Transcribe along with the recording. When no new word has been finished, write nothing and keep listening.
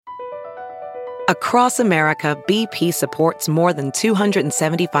Across America, BP supports more than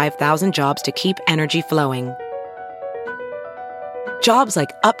 275,000 jobs to keep energy flowing. Jobs like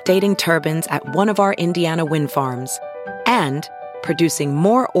updating turbines at one of our Indiana wind farms and producing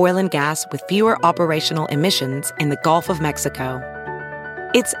more oil and gas with fewer operational emissions in the Gulf of Mexico.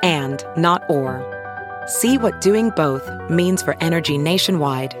 It's and, not or. See what doing both means for energy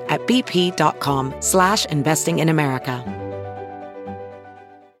nationwide at bp.com/investing in America.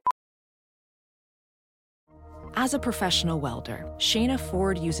 As a professional welder, Shayna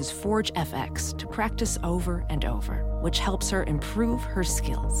Ford uses Forge FX to practice over and over, which helps her improve her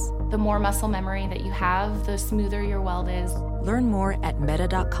skills. The more muscle memory that you have, the smoother your weld is. Learn more at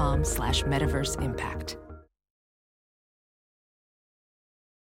meta.com/metaverse impact.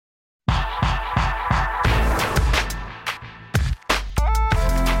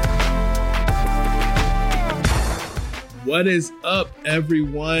 What is up,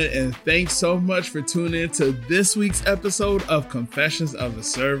 everyone? And thanks so much for tuning in to this week's episode of Confessions of a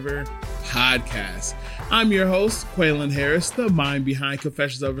Server podcast. I'm your host, Quaylen Harris, the mind behind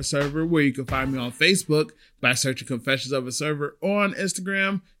Confessions of a Server, where you can find me on Facebook by searching Confessions of a Server, or on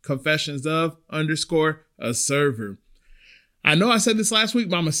Instagram, Confessions of _a Server. I know I said this last week,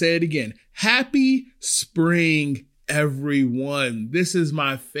 but I'm going to say it again. Happy spring, everyone. This is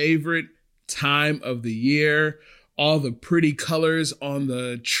my favorite time of the year. All the pretty colors on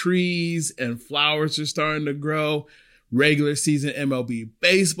the trees and flowers are starting to grow. Regular season MLB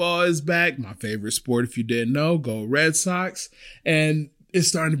baseball is back. My favorite sport, if you didn't know, go Red Sox. And it's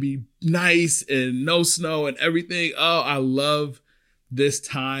starting to be nice and no snow and everything. Oh, I love this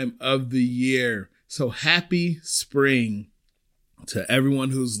time of the year. So happy spring to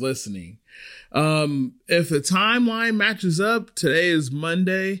everyone who's listening. If the timeline matches up, today is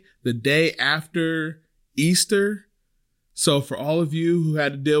Monday, the day after Easter. So for all of you who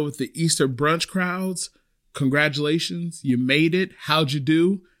had to deal with the Easter brunch crowds, congratulations. You made it. How'd you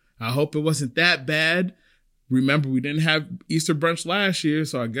do? I hope it wasn't that bad. Remember, we didn't have Easter brunch last year,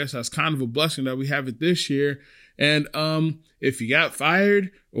 so I guess that's kind of a blessing that we have it this year. And if you got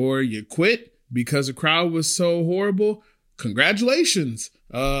fired or you quit because the crowd was so horrible, congratulations.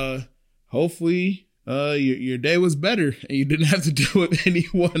 Hopefully your day was better and you didn't have to deal with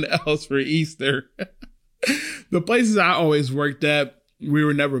anyone else for Easter. The places I always worked at, we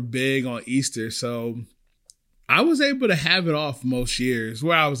were never big on Easter, so I was able to have it off most years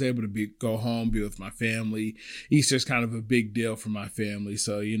where I was able to go home, be with my family. Easter's kind of a big deal for my family,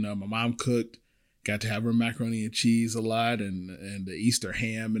 so, you know, my mom cooked, got to have her macaroni and cheese a lot and the Easter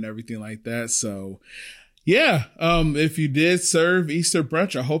ham and everything like that, so yeah, if you did serve Easter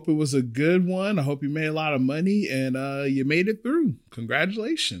brunch, I hope it was a good one. I hope you made a lot of money and you made it through.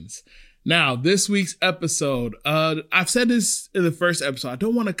 Congratulations. Now, this week's episode, I've said this in the first episode, I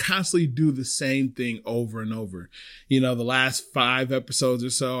don't want to constantly do the same thing over and over. You know, the last 5 episodes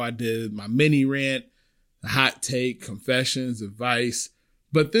or so, I did my mini rant, the hot take, confessions, advice.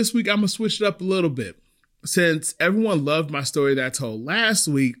 But this week, I'm going to switch it up a little bit. Since everyone loved my story that I told last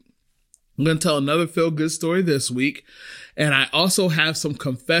week, I'm going to tell another feel-good story this week. And I also have some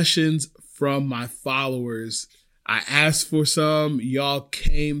confessions from my followers. I asked for some, y'all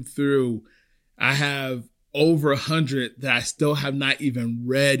came through. I have over 100 that I still have not even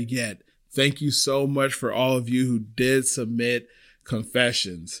read yet. Thank you so much for all of you who did submit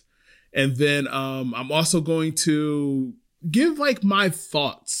confessions. And then I'm also going to give like my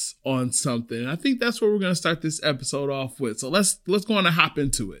thoughts on something. I think that's what we're going to start this episode off with. So let's go on and hop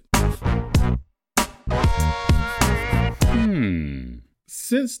into it.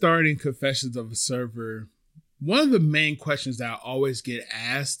 Since starting Confessions of a Server, one of the main questions that I always get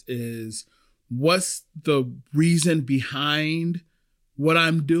asked is, what's the reason behind what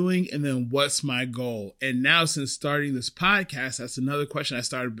I'm doing? And then what's my goal? And now since starting this podcast, that's another question that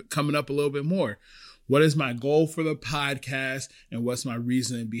started coming up a little bit more. What is my goal for the podcast? And what's my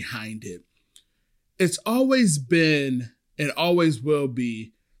reasoning behind it? It's always been and always will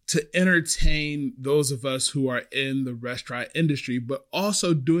be to entertain those of us who are in the restaurant industry, but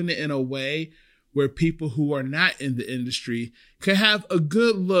also doing it in a way where people who are not in the industry can have a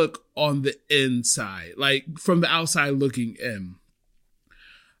good look on the inside, like from the outside looking in.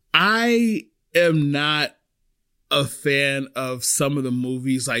 I am not a fan of some of the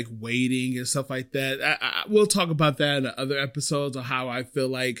movies like Waiting and stuff like that. We'll talk about that in other episodes of how I feel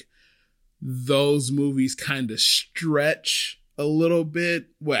like those movies kind of stretch a little bit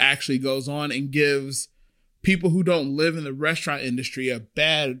what actually goes on and gives people who don't live in the restaurant industry a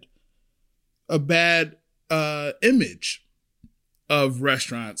bad image of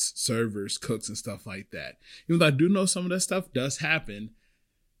restaurants, servers, cooks, and stuff like that. Even though I do know some of that stuff does happen,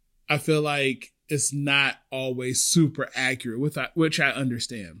 I feel like it's not always super accurate, which I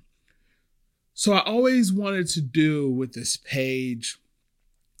understand. So I always wanted to do with this page,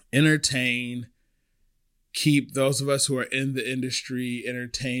 entertain, keep those of us who are in the industry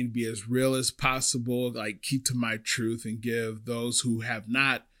entertained, be as real as possible, like keep to my truth and give those who have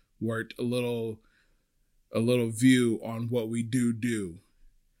not worked a little view on what we do.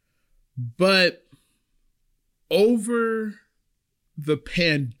 But over the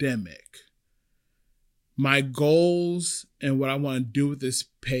pandemic, my goals and what I want to do with this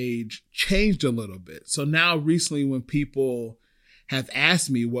page changed a little bit. So now recently when people have asked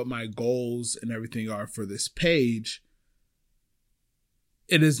me what my goals and everything are for this page,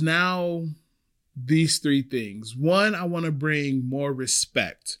 it is now these three things. One, I want to bring more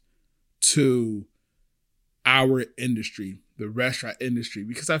respect to our industry, the restaurant industry,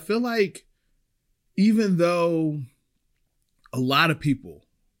 because I feel like even though a lot of people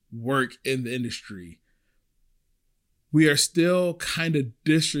work in the industry, we are still kind of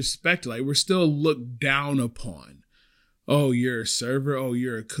disrespected. Like we're still looked down upon. Oh, you're a server. Oh,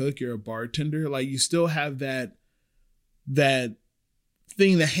 you're a cook. You're a bartender. Like you still have that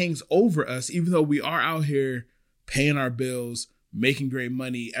thing that hangs over us, even though we are out here paying our bills, making great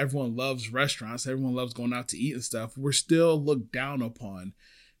money. Everyone loves restaurants. Everyone loves going out to eat and stuff. We're still looked down upon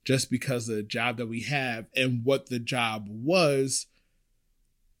just because of the job that we have and what the job was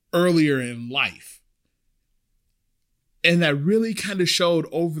earlier in life. And that really kind of showed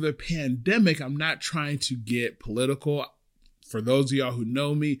over the pandemic. I'm not trying to get political. For those of y'all who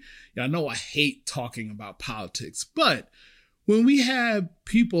know me, y'all know I hate talking about politics. But when we have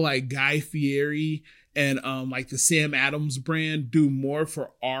people like Guy Fieri and like the Sam Adams brand do more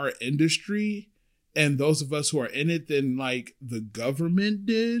for our industry and those of us who are in it than like the government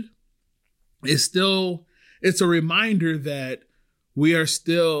did, it's a reminder that we are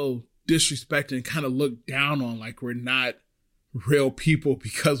still disrespected and kind of looked down on, like we're not real people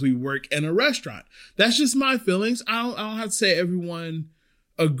because we work in a restaurant. That's just my feelings. I don't have to say everyone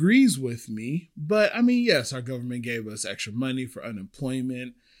agrees with me, but I mean, yes, our government gave us extra money for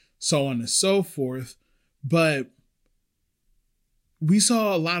unemployment, so on and so forth. But we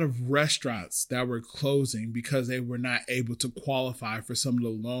saw a lot of restaurants that were closing because they were not able to qualify for some of the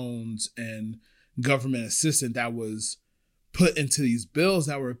loans and government assistance that was put into these bills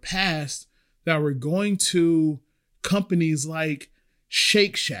that were passed that were going to companies like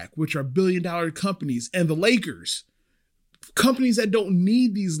Shake Shack, which are billion-dollar companies, and the Lakers. Companies that don't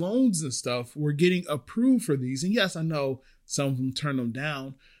need these loans and stuff were getting approved for these. And yes, I know some of them turned them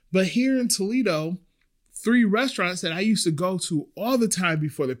down. But here in Toledo, 3 restaurants that I used to go to all the time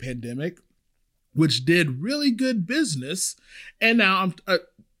before the pandemic, which did really good business. And now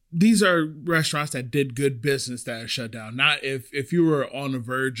these are restaurants that did good business that are shut down. Not if you were on the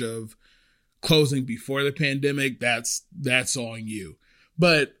verge of closing before the pandemic, that's on you.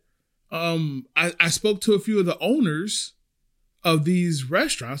 But I spoke to a few of the owners of these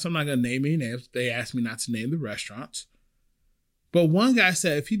restaurants. I'm not going to name any names. They asked me not to name the restaurants. But one guy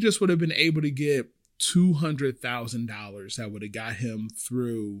said if he just would have been able to get $200,000, that would have got him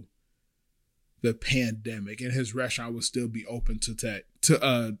through the pandemic, and his restaurant would still be open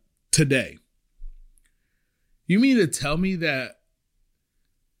today. You mean to tell me that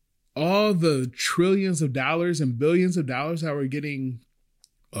all the trillions of dollars and billions of dollars that were getting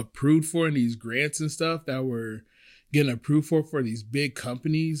approved for in these grants and stuff that were getting approved for these big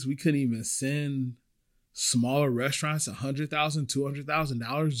companies, we couldn't even send smaller restaurants $100,000,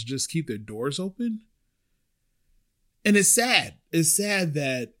 $200,000 to just keep their doors open? And it's sad. It's sad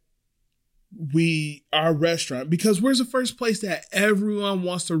that our restaurant, because where's the first place that everyone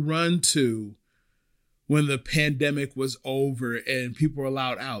wants to run to when the pandemic was over and people were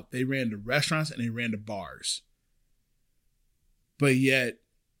allowed out? They ran to restaurants and they ran to bars. But yet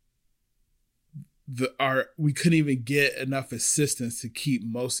we couldn't even get enough assistance to keep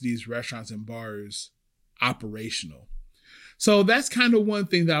most of these restaurants and bars operational. So that's kind of one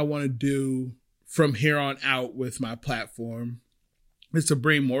thing that I want to do from here on out with my platform, is to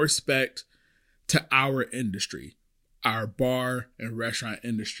bring more respect to our industry, our bar and restaurant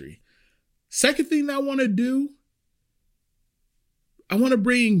industry. Second thing that I want to do, I want to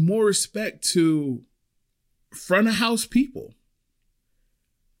bring more respect to front of house people.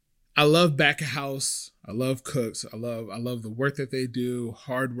 I love back of house. I love cooks. I love the work that they do,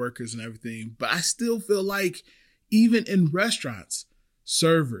 hard workers and everything. But I still feel like even in restaurants,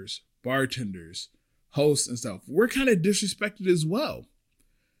 servers, bartenders, hosts and stuff, we're kind of disrespected as well.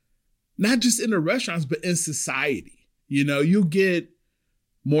 Not just in the restaurants, but in society. You know, you'll get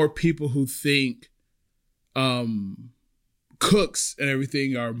more people who think cooks and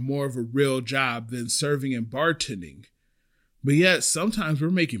everything are more of a real job than serving and bartending. But yet sometimes we're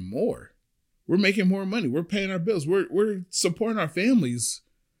making more. We're making more money. We're paying our bills. We're supporting our families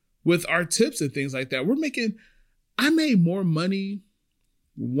with our tips and things like that. I made more money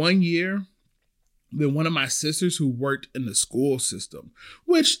one year than one of my sisters who worked in the school system,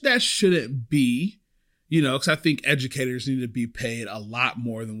 which that shouldn't be, because I think educators need to be paid a lot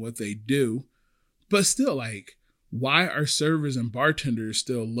more than what they do. But still, like, why are servers and bartenders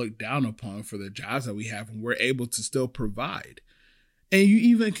still looked down upon for the jobs that we have when we're able to still provide? And you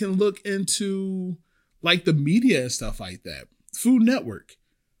even can look into like the media and stuff like that. Food Network.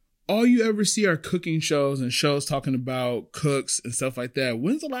 All you ever see are cooking shows and shows talking about cooks and stuff like that.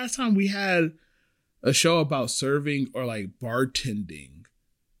 When's the last time we had a show about serving or like bartending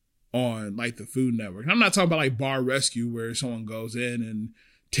on like the Food Network? I'm not talking about like Bar Rescue where someone goes in and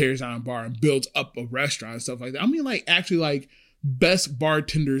tears down a bar and builds up a restaurant and stuff like that. I mean, like, actually, like, best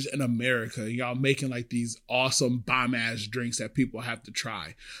bartenders in America, y'all making like these awesome bomb ass drinks that people have to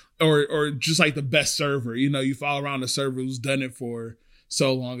try, or just like the best server. You follow around a server who's done it for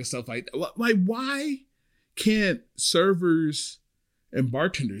so long and stuff like that. Like, why can't servers and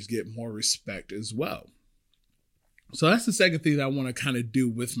bartenders get more respect as well? So that's the second thing that I want to kind of do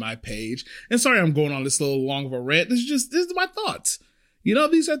with my page. And sorry, I'm going on this little long of a rant. This is my thoughts.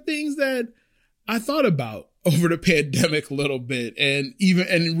 These are things that I thought about over the pandemic a little bit and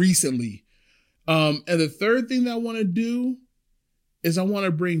recently. And the third thing that I want to do is I want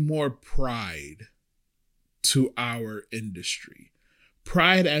to bring more pride to our industry.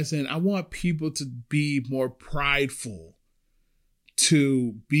 Pride as in I want people to be more prideful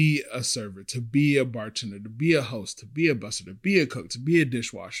to be a server, to be a bartender, to be a host, to be a busser, to be a cook, to be a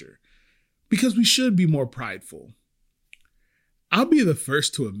dishwasher, because we should be more prideful. I'll be the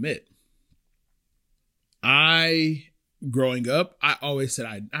first to admit, growing up, I always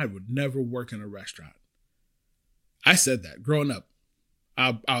said I would never work in a restaurant. I said that growing up.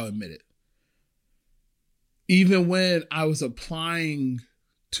 I'll admit it. Even when I was applying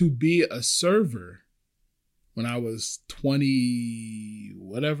to be a server, when I was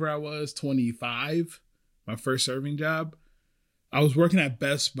 25, my first serving job, I was working at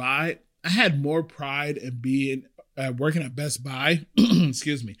Best Buy. I had more pride in being working at Best Buy.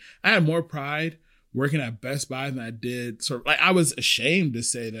 Excuse me. I had more pride working at Best Buy than I did. So like, I was ashamed to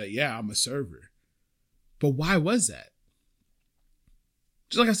say that, yeah, I'm a server. But why was that?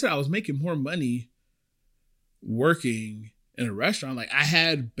 Just like I said, I was making more money working in a restaurant. Like, I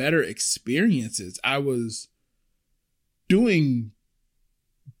had better experiences. I was doing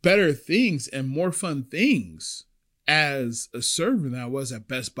better things and more fun things as a server than I was at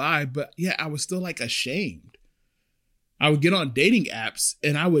Best Buy. But yeah, I was still like ashamed. I would get on dating apps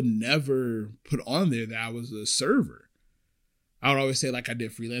and I would never put on there that I was a server. I would always say like I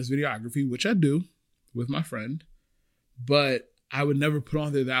did freelance videography, which I do with my friend, but I would never put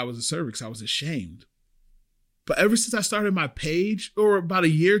on there that I was a server because I was ashamed. But ever since I started my page, or about a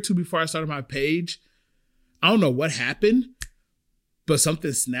year or two before I started my page, I don't know what happened, but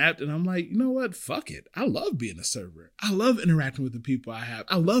something snapped and I'm like, you know what? Fuck it. I love being a server. I love interacting with the people I have.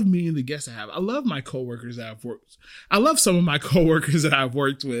 I love meeting the guests I have. I love my coworkers that I've worked with. I love some of my coworkers that I've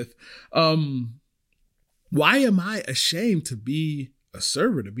worked with. Why am I ashamed to be a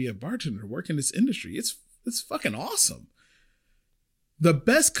server, to be a bartender, to work in this industry? It's fucking awesome. The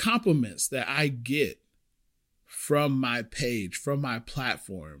best compliments that I get from my page, from my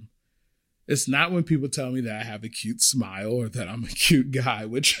platform, it's not when people tell me that I have a cute smile or that I'm a cute guy,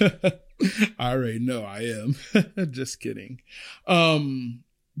 which I already know I am. Just kidding.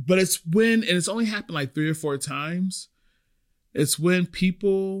 But it's when, and it's only happened like 3 or 4 times. It's when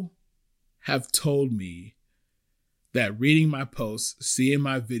people have told me that reading my posts, seeing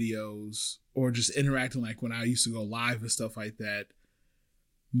my videos, or just interacting like when I used to go live and stuff like that,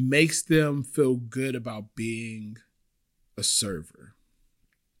 makes them feel good about being a server.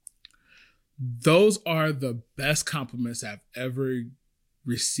 Those are the best compliments I've ever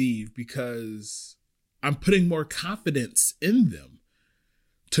received because I'm putting more confidence in them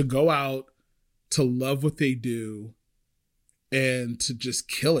to go out, to love what they do, and to just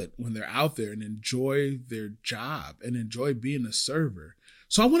kill it when they're out there and enjoy their job and enjoy being a server.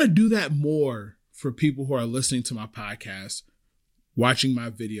 So I want to do that more for people who are listening to my podcast, watching my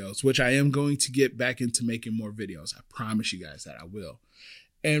videos, which I am going to get back into making more videos. I promise you guys that I will.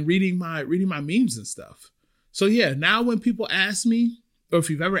 And reading my memes and stuff. So yeah, now when people ask me, or if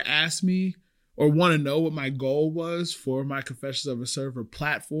you've ever asked me or want to know what my goal was for my Confessions of a Server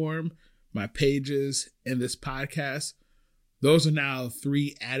platform, my pages, and this podcast, those are now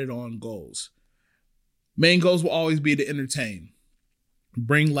 3 added on goals. Main goals will always be to entertain,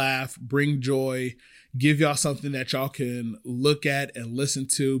 bring laugh, bring joy, give y'all something that y'all can look at and listen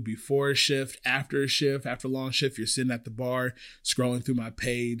to before a shift, after a long shift. You're sitting at the bar, scrolling through my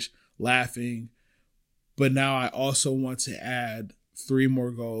page, laughing. But now I also want to add 3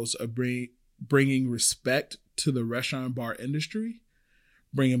 more goals of bringing respect to the restaurant and bar industry,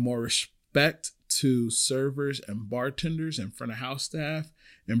 bringing more respect to servers and bartenders and front of house staff,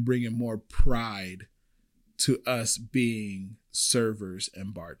 and bringing more pride to us being servers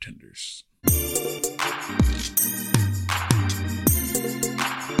and bartenders.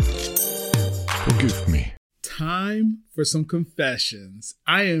 Forgive me. Time for some confessions.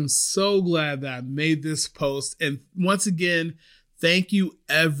 I am so glad that I made this post. And once again, thank you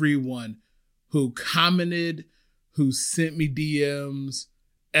everyone who commented, who sent me DMs,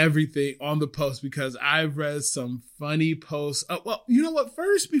 everything on the post, because I've read some funny posts. Well, you know what?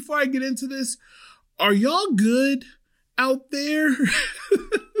 First, before I get into this, are y'all good out there?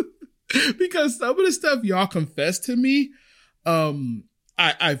 Because some of the stuff y'all confessed to me,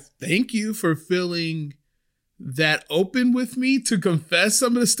 I thank you for feeling that open with me to confess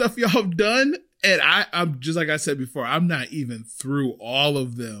some of the stuff y'all have done. And I'm just, like I said before, I'm not even through all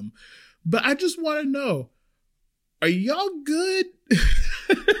of them, but I just want to know, are y'all good?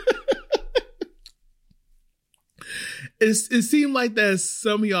 It seemed like that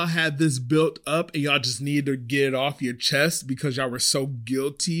some of y'all had this built up and y'all just needed to get it off your chest because y'all were so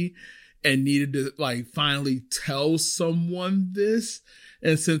guilty and needed to like finally tell someone this.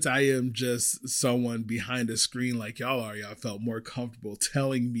 And since I am just someone behind a screen like y'all are, y'all felt more comfortable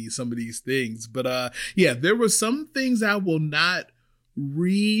telling me some of these things. But yeah, there were some things I will not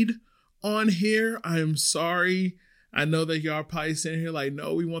read on here. I am sorry. I know that y'all are probably sitting here like,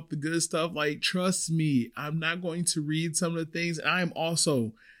 no, we want the good stuff. Like, trust me, I'm not going to read some of the things. And I am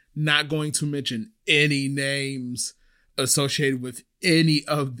also not going to mention any names associated with any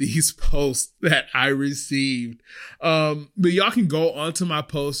of these posts that I received. But y'all can go onto my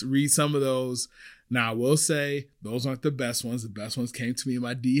posts, read some of those. Now, I will say those aren't the best ones. The best ones came to me in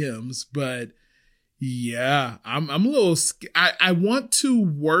my DMs, but yeah, I'm a little I want to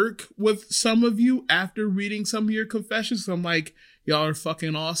work with some of you after reading some of your confessions. So I'm like, y'all are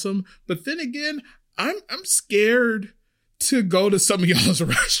fucking awesome. But then again, I'm scared to go to some of y'all's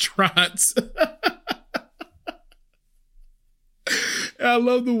restaurants. I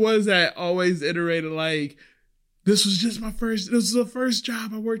love the ones that always iterated like, this was the first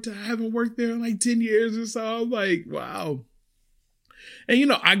job I worked at. I haven't worked there in like 10 years or so. I'm like, wow. And, you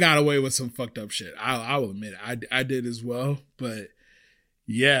know, I got away with some fucked up shit. I will admit it. I did as well. But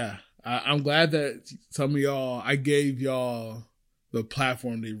yeah, I'm glad that some of y'all, I gave y'all the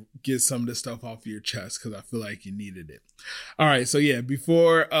platform to get some of this stuff off your chest because I feel like you needed it. All right. So yeah,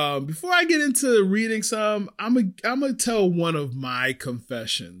 before I get into reading some, I'm gonna tell one of my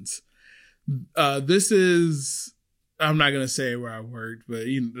confessions. This is, I'm not going to say where I worked, but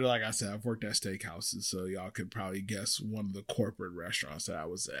like I said, I've worked at steakhouses, so y'all could probably guess one of the corporate restaurants that I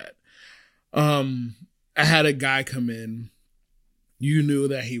was at. I had a guy come in. You knew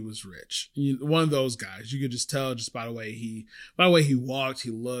that he was rich. One of those guys. You could just tell just by the way he walked,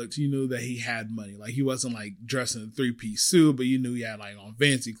 he looked. You knew that he had money. Like he wasn't like dressed in a 3-piece suit, but you knew he had like on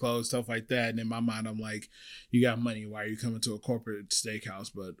fancy clothes, stuff like that. And in my mind, I'm like, you got money. Why are you coming to a corporate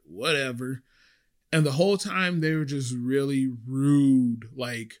steakhouse? But whatever. And the whole time they were just really rude,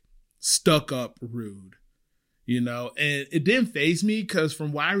 like stuck up rude, you know, and it didn't faze me because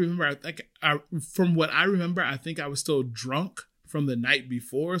from what I remember, I think I was still drunk from the night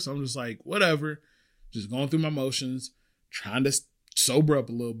before. So I'm just like, whatever, just going through my motions, trying to sober up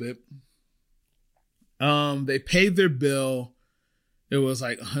a little bit. They paid their bill. It was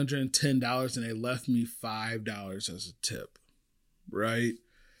like $110 and they left me $5 as a tip. Right.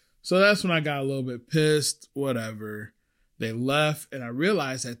 So that's when I got a little bit pissed, whatever. They left and I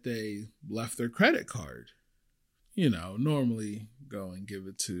realized that they left their credit card. You know, normally go and give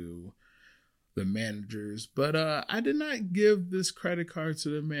it to the managers, but I did not give this credit card to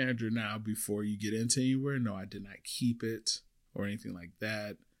the manager. Now, before you get into anywhere, no, I did not keep it or anything like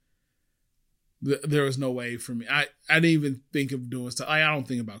that. There was no way for me. I didn't even think of doing stuff. I don't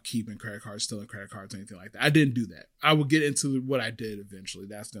think about keeping credit cards, stealing credit cards, anything like that. I didn't do that. I will get into what I did eventually.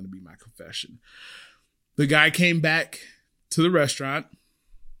 That's going to be my confession. The guy came back to the restaurant,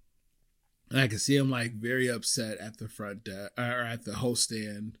 and I could see him like very upset at the front desk or at the host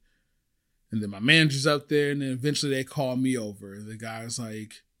stand. And then my manager's up there, and then eventually they call me over. The guy's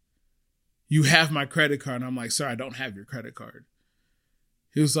like, "You have my credit card," and I'm like, "Sir, I don't have your credit card."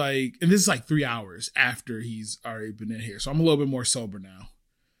 He was like, and this is like 3 hours after he's already been in here. So I'm a little bit more sober now.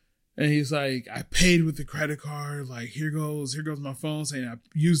 And he's like, I paid with the credit card. Like, here goes my phone saying I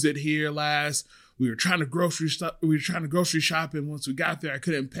used it here last. We were trying to grocery shop, and once we got there, I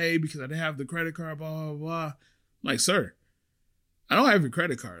couldn't pay because I didn't have the credit card, blah, blah, blah. I'm like, sir, I don't have your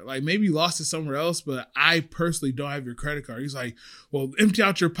credit card. Like, maybe you lost it somewhere else, but I personally don't have your credit card. He's like, well, empty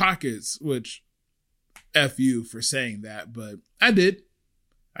out your pockets, which F you for saying that, but I did.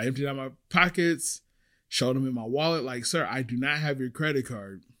 I emptied out my pockets, showed him in my wallet, like, sir, I do not have your credit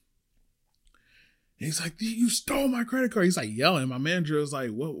card. And he's like, you stole my credit card. He's like yelling. My manager was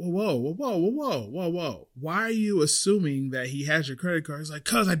like, whoa. Why are you assuming that he has your credit card? He's like,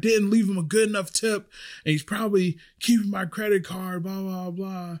 cause I didn't leave him a good enough tip and he's probably keeping my credit card, blah, blah,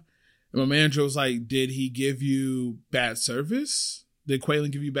 blah. And my manager was like, did he give you bad service? Did Quaylen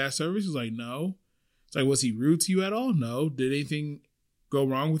give you bad service? He's like, no. It's like, was he rude to you at all? No. Did anything go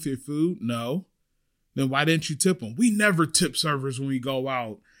wrong with your food? No. Then why didn't you tip him? We never tip servers when we go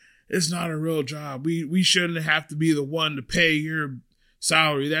out. It's not a real job. We shouldn't have to be the one to pay your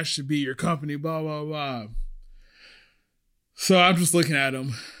salary. That should be your company, blah, blah, blah. So I'm just looking at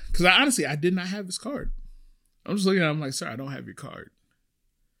him because I did not have his card. I'm just looking at him like, sir, I don't have your card.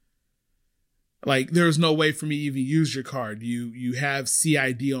 Like, there was no way for me to even use your card. You have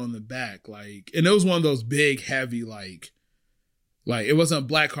CID on the back. Like, and it was one of those big, heavy, like it wasn't a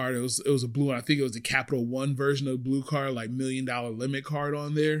black card. It was a blue one. I think it was the Capital One version of the blue card, like $1 million limit card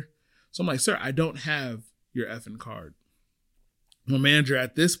on there. So I'm like, sir, I don't have your effing card. My manager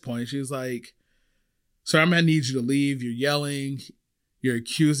at this point, she was like, sir, I'm going to need you to leave. You're yelling. You're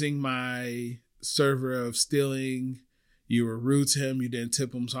accusing my server of stealing. You were rude to him. You didn't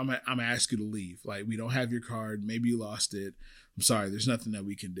tip him. So I'm going to ask you to leave. Like, we don't have your card. Maybe you lost it. I'm sorry. There's nothing that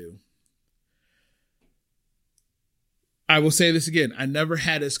we can do. I will say this again. I never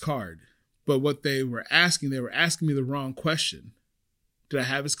had his card. But what they were asking me the wrong question. Did I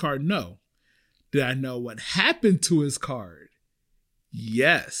have his card? No. Did I know what happened to his card?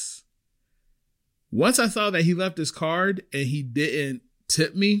 Yes. Once I saw that he left his card and he didn't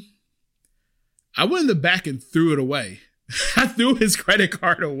tip me, I went in the back and threw it away. I threw his credit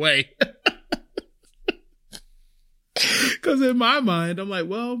card away. Because in my mind, I'm like,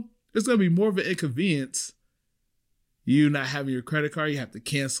 well, it's going to be more of an inconvenience. You not having your credit card, you have to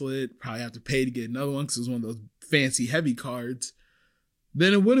cancel it. Probably have to pay to get another one because it's one of those fancy, heavy cards.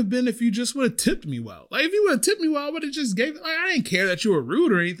 Than it would have been if you just would have tipped me well. Like, if you would have tipped me well, I would have just gave it. Like, I didn't care that you were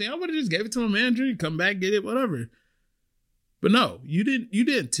rude or anything. I would have just gave it to my manager. You come back, get it, whatever. But no, you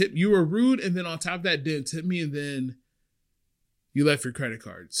didn't tip. You were rude, and then on top of that, didn't tip me, and then you left your credit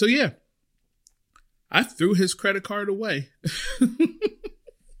card. So yeah, I threw his credit card away.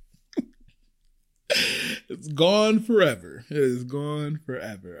 It's gone forever. It is gone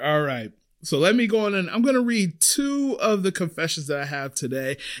forever. All right. So let me go on and I'm going to read 2 of the confessions that I have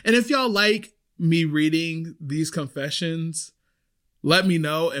today. And if y'all like me reading these confessions, let me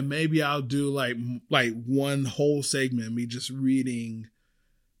know. And maybe I'll do like one whole segment, me just reading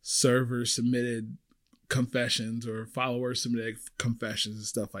server submitted confessions or follower submitted confessions and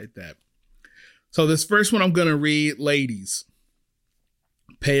stuff like that. So this first one I'm going to read, ladies,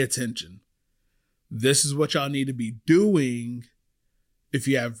 pay attention. This is what y'all need to be doing if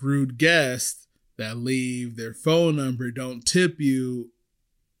you have rude guests that leave their phone number, don't tip you,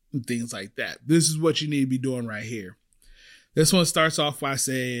 and things like that. This is what you need to be doing right here. This one starts off by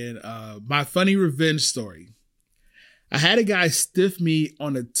saying, my funny revenge story. I had a guy stiff me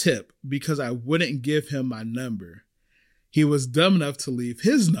on a tip because I wouldn't give him my number. He was dumb enough to leave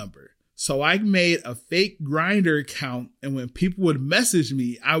his number. So I made a fake Grindr account, and when people would message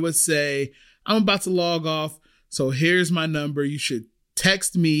me, I would say, I'm about to log off, so here's my number. You should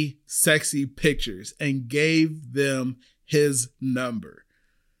text me sexy pictures, and gave them his number.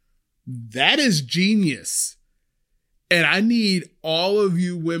 That is genius. And I need all of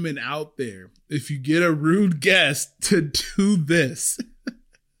you women out there, if you get a rude guest, to do this.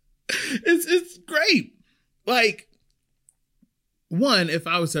 It's great. Like, one, if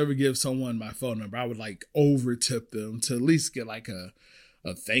I was to ever give someone my phone number, I would like over tip them to at least get like a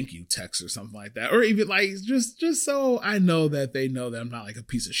thank you text or something like that. Or even like, just so I know that they know that I'm not like a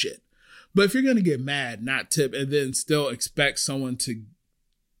piece of shit. But if you're going to get mad, not tip, and then still expect someone to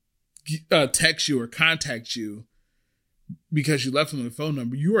text you or contact you because you left them a phone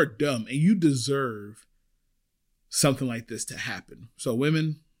number, you are dumb and you deserve something like this to happen. So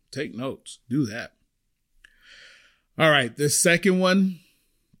women, take notes. Do that. All right. The second one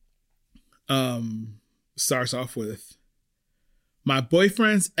starts off with, my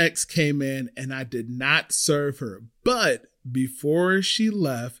boyfriend's ex came in and I did not serve her, but before she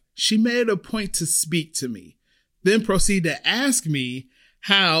left, she made a point to speak to me, then proceeded to ask me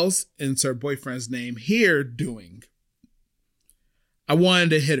How's, insert boyfriend's name here, doing? I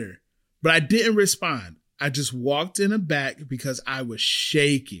wanted to hit her, but I didn't respond. I just walked in the back because I was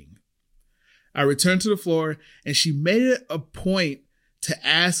shaking. I returned to the floor and she made it a point to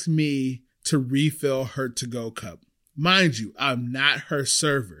ask me to refill her to-go cup. Mind you, I'm not her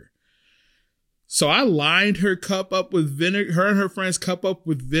server. So I lined her cup up with vinegar, her and her friend's cup up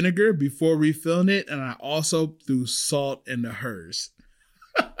with vinegar before refilling it. And I also threw salt into hers.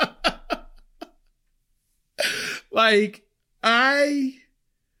 Like,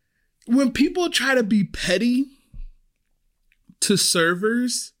 when people try to be petty to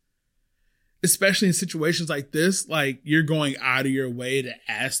servers, especially in situations like this, like you're going out of your way to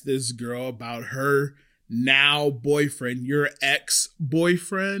ask this girl about her now boyfriend, your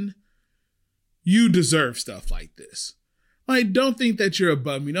ex-boyfriend, you deserve stuff like this. Like, don't think that you're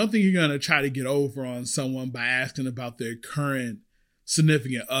above me. Don't think you're going to try to get over on someone by asking about their current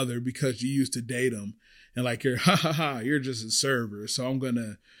significant other because you used to date them. And like, you're just a server. So I'm going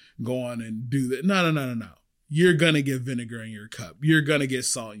to go on and do that. No. You're going to get vinegar in your cup. You're going to get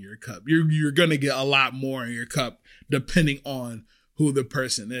salt in your cup. You're going to get a lot more in your cup depending on who the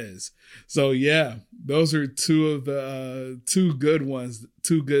person is. So yeah, those are two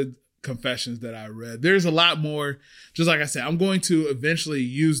good confessions that I read. There's a lot more. Just like I said, I'm going to eventually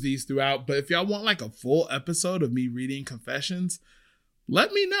use these throughout. But if y'all want like a full episode of me reading confessions,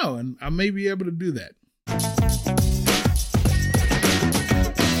 let me know and I may be able to do that.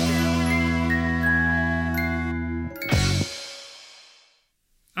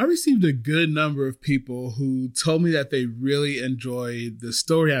 I received a good number of people who told me that they really enjoyed the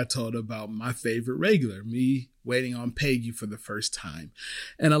story I told about my favorite regular, me waiting on Peggy for the first time.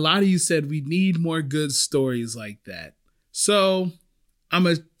 And a lot of you said we need more good stories like that. So I'm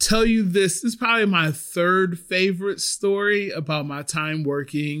going to tell you this. This is probably my third favorite story about my time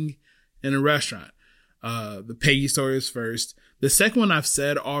working in a restaurant. The Peggy story is first. The second one I've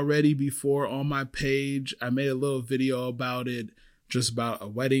said already before on my page. I made a little video about it, just about a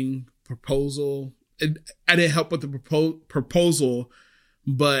wedding proposal. I didn't help with the proposal,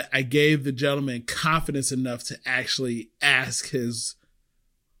 but I gave the gentleman confidence enough to actually ask his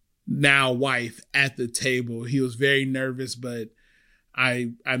now wife at the table. He was very nervous, but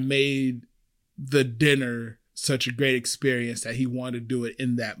I made the dinner such a great experience that he wanted to do it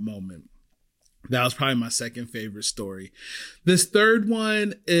in that moment. That was probably my second favorite story. This third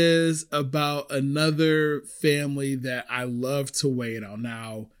one is about another family that I love to wait on.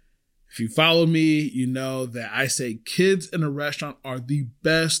 Now, if you follow me, you know that I say kids in a restaurant are the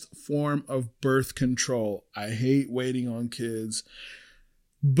best form of birth control. I hate waiting on kids,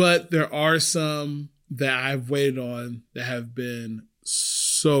 but there are some that I've waited on that have been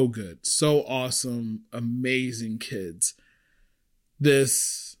so good, so awesome, amazing kids.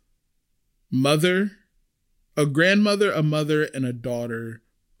 This mother, a grandmother, a mother, and a daughter,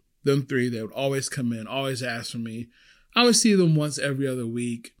 them three, they would always come in, always ask for me. I would see them once every other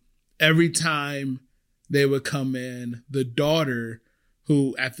week. Every time they would come in, the daughter,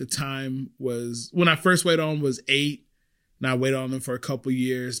 who at the time was, when I first waited on, was 8, and I waited on them for a couple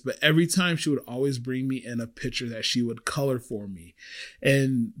years, but every time she would always bring me in a picture that she would color for me.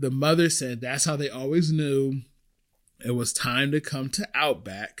 And the mother said that's how they always knew it was time to come to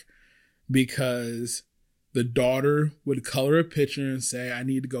Outback, because the daughter would color a picture and say, I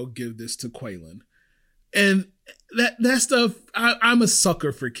need to go give this to Quaylen. And that stuff, I'm a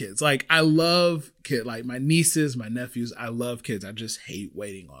sucker for kids. Like, I love kids, like my nieces, my nephews. I love kids. I just hate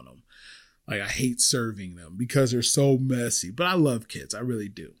waiting on them. Like, I hate serving them because they're so messy, but I love kids. I really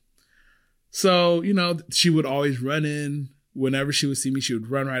do. So, you know, she would always run in. Whenever she would see me, she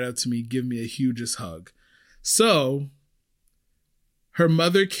would run right up to me, give me a hugest hug. So her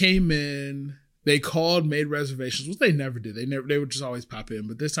mother came in, they called, made reservations, which they never did. They would just always pop in.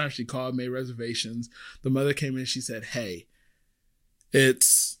 But this time she called, made reservations. The mother came in, she said, hey,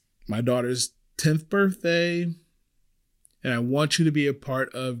 it's my daughter's 10th birthday, and I want you to be a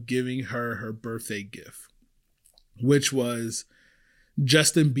part of giving her her birthday gift, which was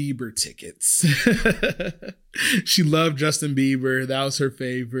Justin Bieber tickets. She loved Justin Bieber. That was her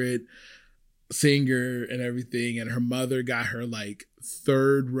favorite singer and everything. And her mother got her like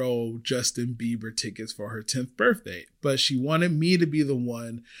 3rd row Justin Bieber tickets for her 10th birthday. But she wanted me to be the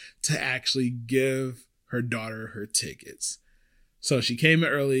one to actually give her daughter her tickets. So she came in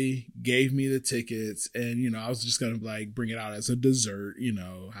early, gave me the tickets, and, you know, I was just going to like bring it out as a dessert, you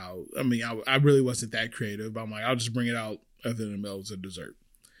know, I really wasn't that creative, but I'm like, I'll just bring it out other than it was a dessert.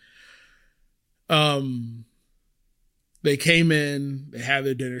 they came in, they had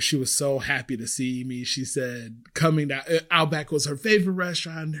their dinner. She was so happy to see me. She said coming down, Outback was her favorite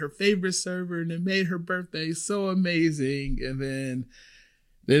restaurant, her favorite server, and it made her birthday so amazing. And then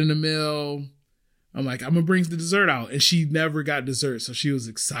in the meal, I'm like, I'm going to bring the dessert out. And she never got dessert. So she was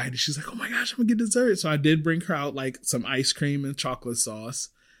excited. She's like, oh my gosh, I'm going to get dessert. So I did bring her out like some ice cream and chocolate sauce.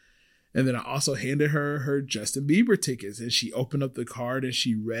 And then I also handed her Justin Bieber tickets, and she opened up the card and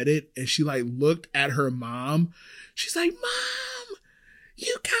she read it, and she like looked at her mom. She's like, Mom,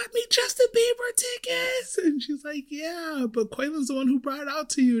 you got me Justin Bieber tickets. And she's like, yeah, but Quaylen's the one who brought it out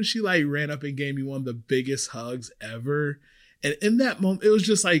to you. And she like ran up and gave me one of the biggest hugs ever. And in that moment, it was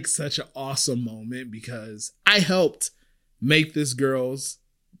just like such an awesome moment because I helped make this girl's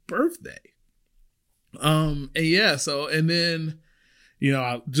birthday. And then, you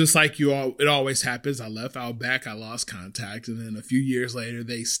know, just like it always happens, I left Outback, I lost contact. And then a few years later,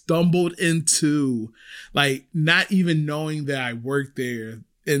 they stumbled into, like, not even knowing that I worked there,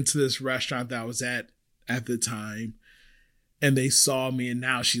 into this restaurant that I was at the time. And they saw me, and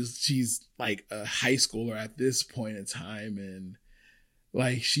now she's like a high schooler at this point in time. And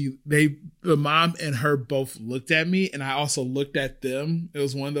like the mom and her both looked at me, and I also looked at them. It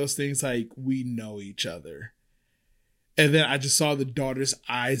was one of those things like, we know each other. And then I just saw the daughter's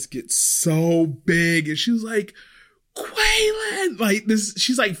eyes get so big, and she was like, Quaylen, like this,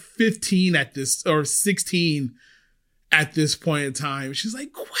 she's like 15 at this, or 16 at this point in time. She's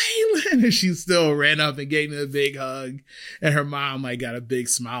like, Quaylen, and she still ran up and gave me a big hug, and her mom like got a big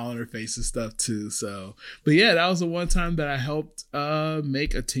smile on her face and stuff too. So, but yeah, that was the one time that I helped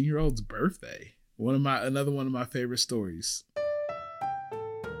make a 10-year-old's birthday. Another one of my favorite stories.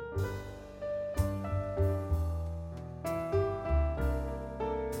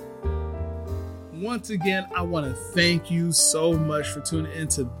 Once again, I want to thank you so much for tuning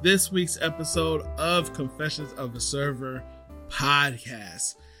into this week's episode of Confessions of a Server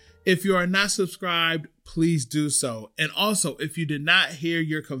podcast. If you are not subscribed, please do so. And also, if you did not hear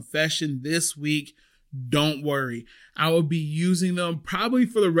your confession this week, don't worry. I will be using them probably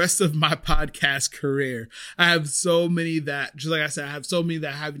for the rest of my podcast career. I have so many that, just like I said, I have so many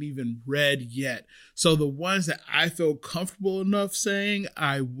that I haven't even read yet. So the ones that I feel comfortable enough saying,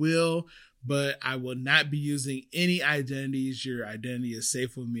 I will. But I will not be using any identities. Your identity is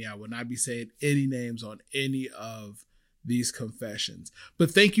safe with me. I will not be saying any names on any of these confessions. But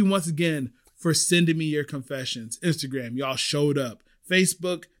thank you once again for sending me your confessions. Instagram, y'all showed up.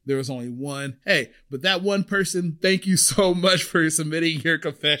 Facebook, there was only one. Hey, but that one person, thank you so much for submitting your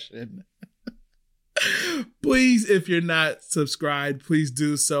confession. Please, if you're not subscribed, please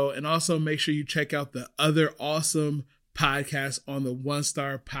do so. And also make sure you check out the other awesome podcast on the One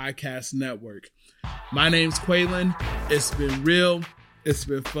Star Podcast Network. My name's Quaylen. It's been real. It's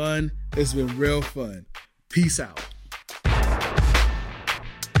been fun. It's been real fun. Peace out.